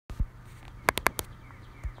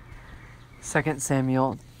2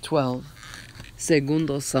 Samuel 12.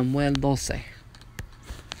 Segundo Samuel 12.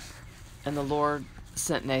 And the Lord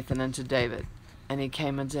sent Nathan unto David, and he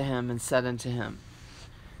came unto him and said unto him,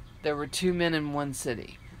 There were 2 men in one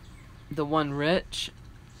city, the one rich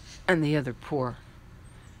and the other poor.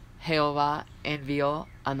 Jehová envió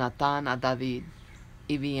a Natán a David,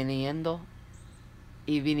 y viniendo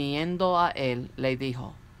a él le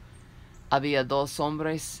dijo, Había 2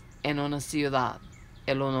 hombres en una ciudad,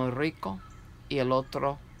 el uno rico y el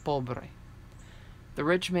otro pobre. The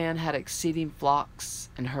rich man had exceeding flocks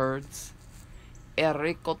and herds. El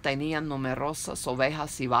rico tenía numerosas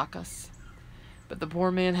ovejas y vacas. But the poor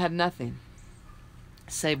man had nothing,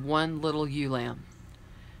 save one little ewe lamb,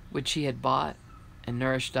 which he had bought and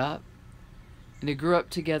nourished up. And he grew up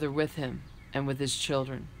together with him and with his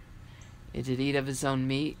children. It did eat of his own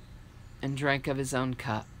meat, and drank of his own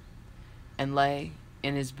cup, and lay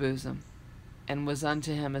in his bosom, and was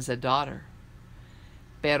unto him as a daughter.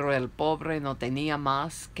 Pero el pobre no tenía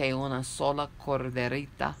más que una sola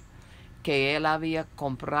corderita, que él había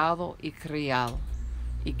comprado y criado,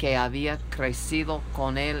 y que había crecido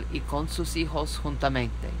con él y con sus hijos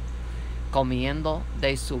juntamente, comiendo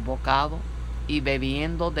de su bocado y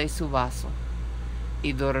bebiendo de su vaso,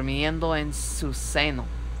 y durmiendo en su seno,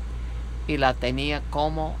 y la tenía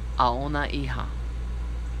como a una hija.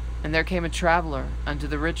 And there came a traveler unto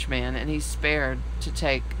the rich man, and he spared to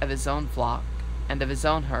take of his own flock and of his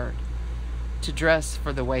own herd, to dress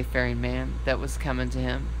for the wayfaring man that was come unto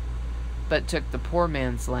him, but took the poor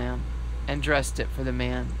man's lamb, and dressed it for the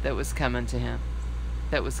man that was come unto him,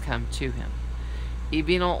 that was come to him. Y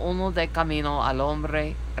vino uno de camino al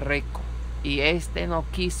hombre rico, y éste no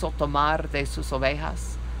quiso tomar de sus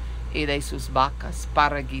ovejas y de sus vacas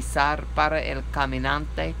para guisar para el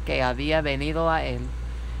caminante que había venido a él,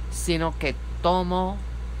 sino que tomó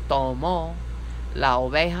la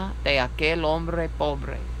oveja de aquel hombre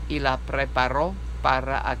pobre y la preparó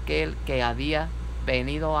para aquel que había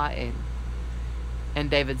venido a él. And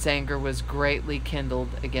David's anger was greatly kindled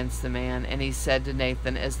against the man, and he said to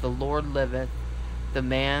Nathan, As the Lord liveth, the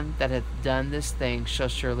man that hath done this thing shall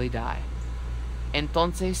surely die.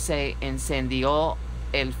 Entonces se encendió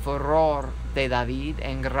el furor de David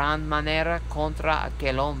en gran manera contra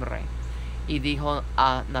aquel hombre, y dijo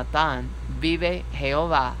a Natán, Vive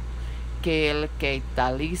Jehová, que el que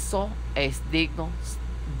tal hizo es digno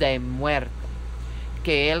de muerte,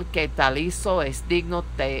 que el que tal hizo es digno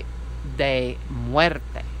de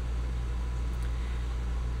muerte.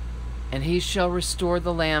 And he shall restore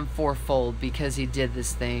the lamb fourfold, because he did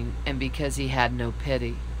this thing, and because he had no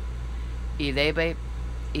pity. Y debe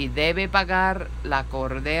pagar la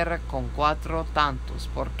cordera con 4 tantos,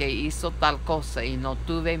 porque hizo tal cosa, y no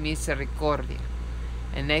tuve misericordia.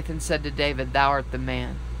 And Nathan said to David, Thou art the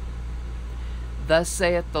man. Thus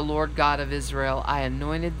saith the Lord God of Israel, I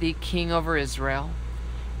anointed thee king over Israel,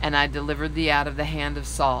 and I delivered thee out of the hand of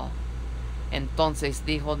Saul. Entonces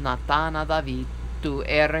dijo Natán a David, Tú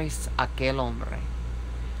eres aquel hombre.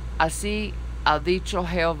 Así ha dicho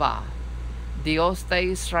Jehová, Dios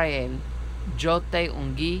de Israel, Yo te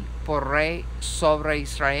ungí por rey sobre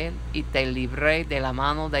Israel, y te libré de la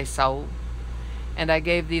mano de Saúl. And I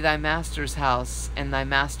gave thee thy master's house and thy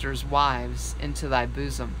master's wives into thy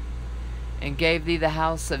bosom, and gave thee the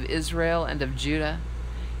house of Israel and of Judah.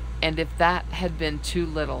 And if that had been too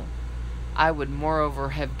little, I would moreover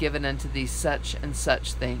have given unto thee such and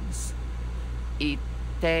such things. Y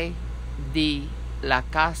te di la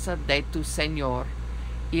casa de tu señor,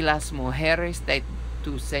 y las mujeres de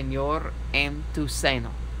tu señor en tu seno.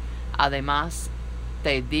 Además,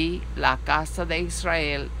 te di la casa de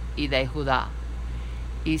Israel y de Judá.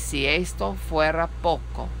 Y si esto fuera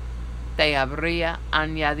poco, te habría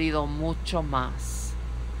añadido mucho más.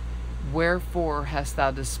 Wherefore hast thou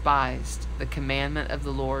despised the commandment of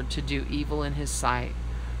the Lord to do evil in his sight?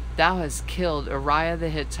 Thou hast killed Uriah the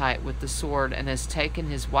Hittite with the sword, and hast taken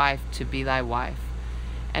his wife to be thy wife,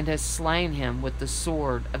 and hast slain him with the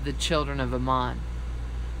sword of the children of Ammon.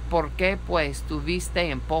 ¿Por qué pues tuviste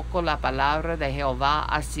en poco la palabra de Jehová,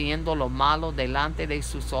 haciendo lo malo delante de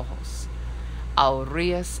sus ojos? A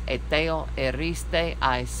Urías Eteo heriste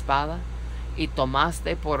a espada, y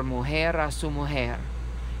tomaste por mujer a su mujer,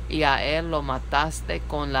 y a él lo mataste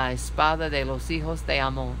con la espada de los hijos de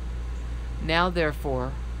Ammon. Now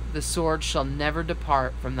therefore the sword shall never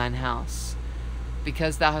depart from thine house,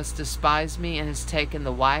 because thou hast despised me, and hast taken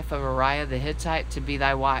the wife of Uriah the Hittite to be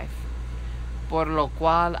thy wife. Por lo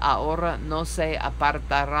cual ahora no se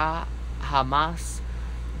apartará jamás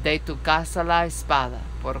de tu casa la espada,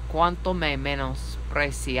 por cuanto me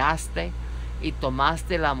menospreciaste, y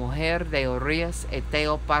tomaste la mujer de Urías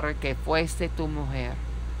Eteo para que fuese tu mujer.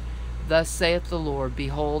 Thus saith the Lord,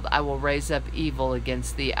 Behold, I will raise up evil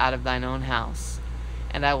against thee out of thine own house,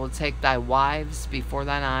 and I will take thy wives before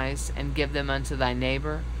thine eyes, and give them unto thy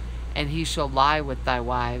neighbor, and he shall lie with thy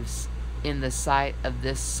wives in the sight of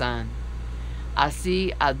this sun.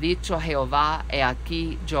 Así ha dicho Jehová, he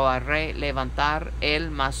aquí yo haré levantar él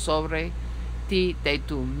más sobre ti de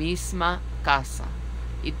tu misma casa,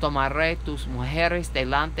 y tomaré tus mujeres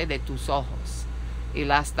delante de tus ojos, y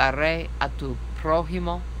las daré a tu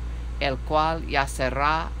prójimo, el cual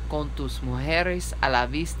yacerá con tus mujeres a la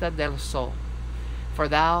vista del sol. For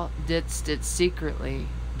thou didst it secretly,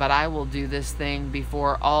 but I will do this thing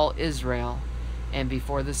before all Israel and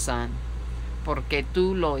before the sun. Porque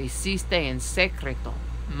tú lo hiciste en secreto,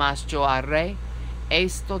 mas yo haré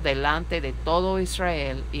esto delante de todo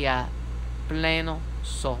Israel y a pleno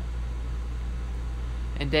sol.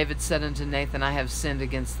 And David said unto Nathan, I have sinned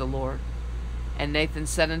against the Lord. And Nathan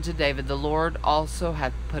said unto David, The Lord also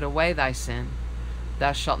hath put away thy sin.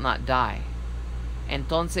 Thou shalt not die.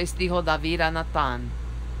 Entonces dijo David a Natán,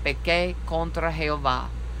 Pequé contra Jehová.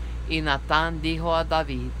 Y Natán dijo a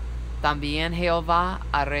David, También Jehová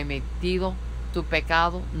ha remitido tu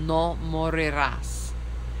pecado, no morirás.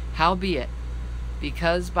 Howbeit,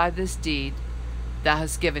 because by this deed thou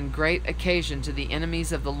hast given great occasion to the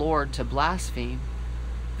enemies of the Lord to blaspheme,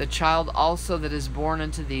 the child also that is born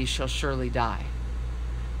unto thee shall surely die.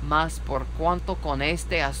 Mas por cuanto con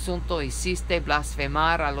este asunto hiciste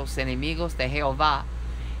blasfemar a los enemigos de Jehová,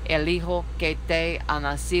 el hijo que te ha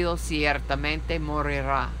nacido ciertamente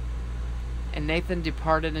morirá. And Nathan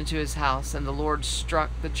departed into his house, and the Lord struck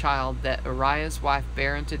the child that Uriah's wife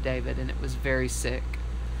bare unto David, and it was very sick.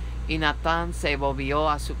 Y Natán se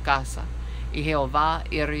volvió a su casa, y Jehová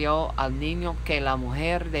hirió al niño que la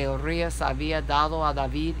mujer de Urias había dado a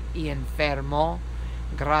David, y enfermó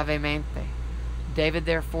gravemente. David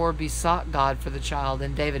therefore besought God for the child,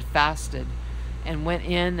 and David fasted, and went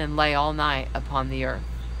in and lay all night upon the earth.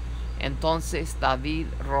 Entonces David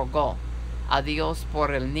rogó a Dios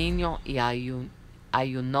por el niño, y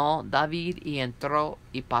ayunó David, y entró,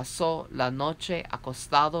 y pasó la noche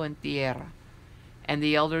acostado en tierra. And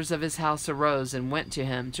the elders of his house arose, and went to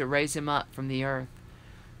him to raise him up from the earth.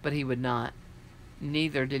 But he would not,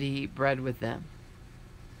 neither did he eat bread with them.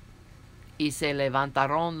 Y se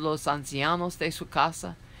levantaron los ancianos de su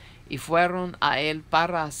casa, y fueron a él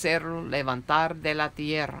para hacerlo levantar de la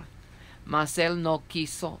tierra. Mas él no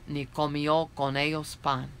quiso, ni comió con ellos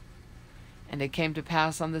pan. And it came to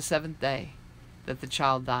pass on the seventh day that the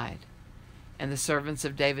child died. And the servants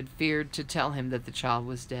of David feared to tell him that the child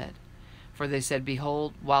was dead. For they said,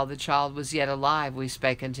 Behold, while the child was yet alive, we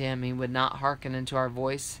spake unto him, he would not hearken unto our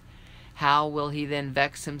voice. How will he then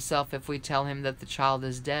vex himself if we tell him that the child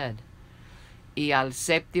is dead? Y al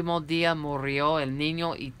séptimo día murió el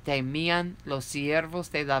niño, y temían los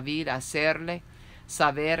siervos de David hacerle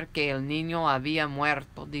saber que el niño había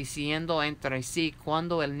muerto, diciendo entre sí,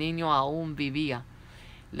 cuando el niño aún vivía,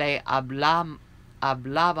 le hablábamos,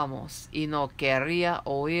 y no quería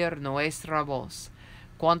oír nuestra voz.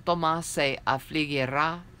 Cuanto más se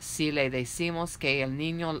afligirá si le decimos que el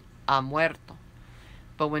niño ha muerto.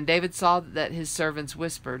 But when David saw that his servants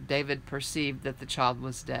whispered, David perceived that the child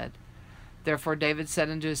was dead. Therefore David said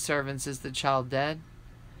unto his servants, Is the child dead?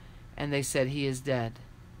 And they said, He is dead.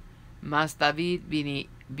 Mas David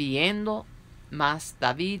viendo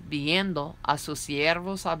a sus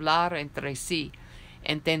siervos hablar entre sí,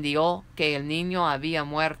 entendió que el niño había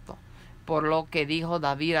muerto. Por lo que dijo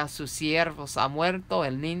David a sus siervos, ¿Ha muerto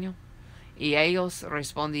el niño? Y ellos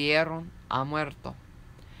respondieron, Ha muerto.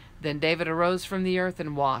 Then David arose from the earth,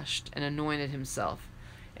 and washed, and anointed himself,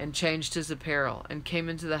 and changed his apparel, and came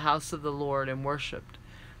into the house of the Lord, and worshipped.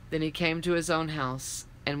 Then he came to his own house,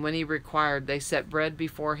 and when he required, they set bread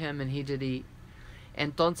before him, and he did eat.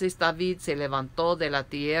 Entonces David se levantó de la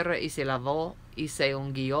tierra, y se lavó, y se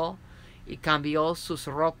ungió, y cambió sus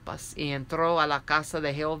ropas, y entró a la casa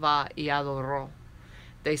de Jehová, y adoró.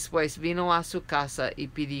 Después vino a su casa, y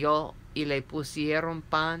pidió, y le pusieron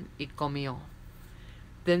pan, y comió.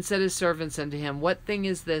 Then said his servants unto him, What thing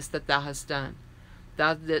is this that thou hast done?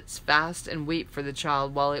 Thou didst fast and weep for the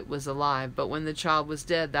child while it was alive, but when the child was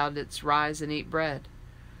dead, thou didst rise and eat bread.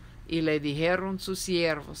 Y le dijeron sus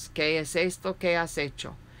siervos, ¿Qué es esto que has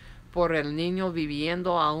hecho? Por el niño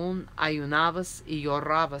viviendo aún ayunabas y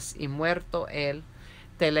llorabas, y muerto él,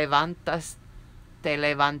 te levantaste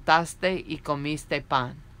y comiste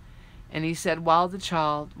pan. And he said, While the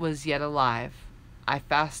child was yet alive, I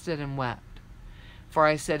fasted and wept. For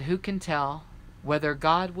I said, Who can tell whether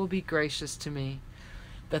God will be gracious to me,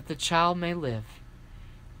 that the child may live?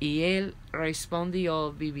 Y él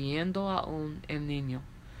respondió, viviendo aún el niño,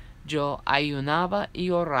 yo ayunaba y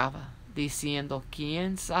oraba, diciendo,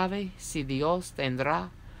 ¿quién sabe si Dios tendrá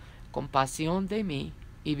compasión de mí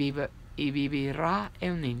y vivirá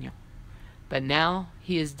el niño? But now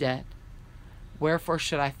he is dead. Wherefore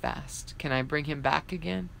should I fast? Can I bring him back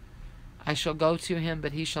again? I shall go to him,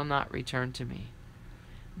 but he shall not return to me.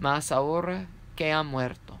 Mas ahora que ha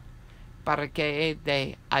muerto, ¿para qué he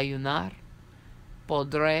de ayunar?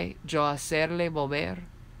 ¿Podré yo hacerle volver?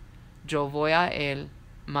 Yo voy a él,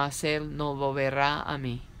 mas él no volverá a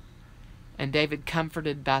mí. And David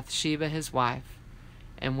comforted Bathsheba his wife,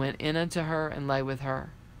 and went in unto her, and lay with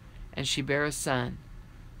her. And she bare a son,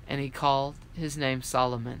 and he called his name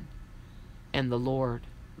Solomon. And the Lord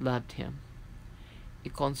loved him.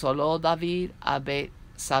 Y consoló David a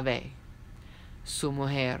Beth-sabe, su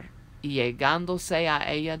mujer, y llegándose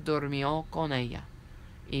a ella durmió con ella.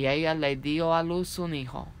 Y ella le dio a luz un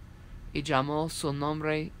hijo, y llamó su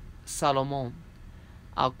nombre Salomón,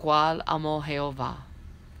 al cual amó Jehová.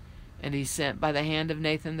 And he sent by the hand of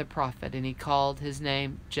Nathan the prophet, and he called his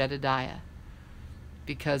name Jedediah,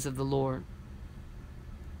 because of the Lord.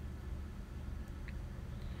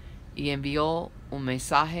 Y envió un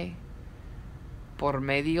mensaje por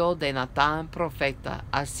medio de Natán profeta,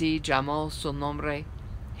 así llamó su nombre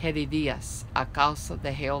Jedidías, a causa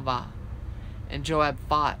de Jehová. And Joab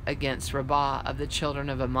fought against Rabbah of the children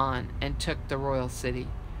of Ammon, and took the royal city.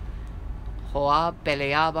 Joab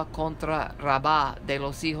peleaba contra Rabbah de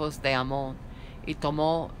los hijos de Ammón, y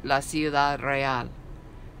tomó la ciudad real.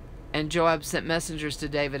 And Joab sent messengers to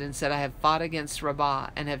David, and said, I have fought against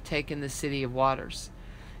Rabbah, and have taken the city of waters.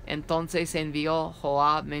 Entonces envió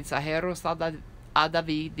Joab mensajeros a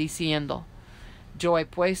David, diciendo, yo he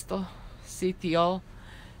puesto sitio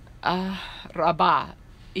a Rabbah,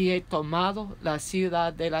 y he tomado la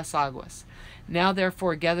ciudad de las aguas. Now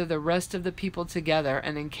therefore gather the rest of the people together,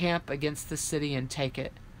 and encamp against the city, and take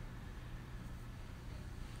it,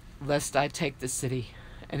 lest I take the city,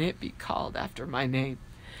 and it be called after my name.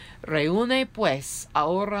 Reúne pues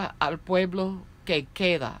ahora al pueblo que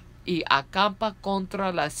queda, y acampa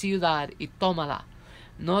contra la ciudad, y tómala.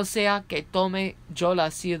 No sea que tome yo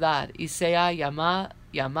la ciudad, y sea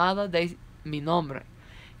llamada de mi nombre.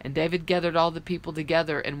 And David gathered all the people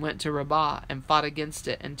together, and went to Rabbah, and fought against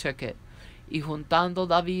it, and took it. Y juntando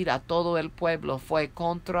David a todo el pueblo, fue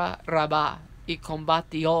contra Rabbah, y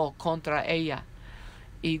combatió contra ella,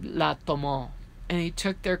 y la tomó. And he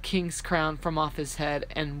took their king's crown from off his head,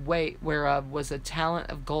 and weight whereof was a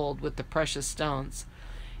talent of gold with the precious stones.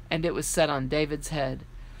 And it was set on David's head.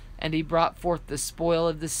 And he brought forth the spoil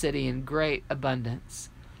of the city in great abundance.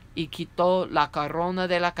 Y quitó la corona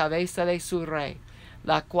de la cabeza de su rey,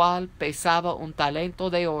 la cual pesaba un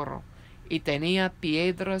talento de oro, y tenía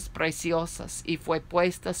piedras preciosas, y fue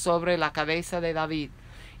puesta sobre la cabeza de David,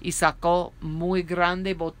 y sacó muy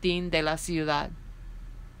grande botín de la ciudad.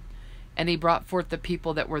 And he brought forth the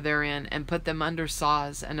people that were therein, and put them under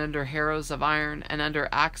saws, and under harrows of iron, and under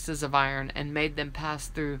axes of iron, and made them pass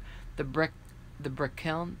through the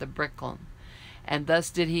brickkiln. And thus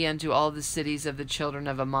did he unto all the cities of the children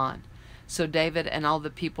of Ammon. So David and all the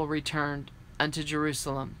people returned unto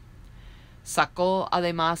Jerusalem. Sacó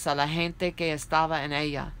además a la gente que estaba en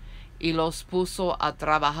ella, y los puso a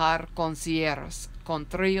trabajar con sierras, con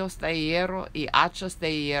trillos de hierro y hachas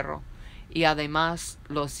de hierro, y además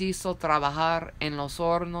los hizo trabajar en los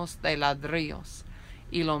hornos de ladrillos,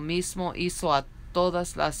 y lo mismo hizo a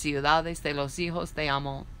todas las ciudades de los hijos de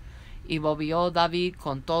Amón. Y volvió David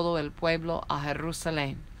con todo el pueblo a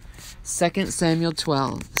Jerusalén. 2 Samuel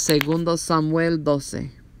 12. Segundo Samuel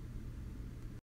 12.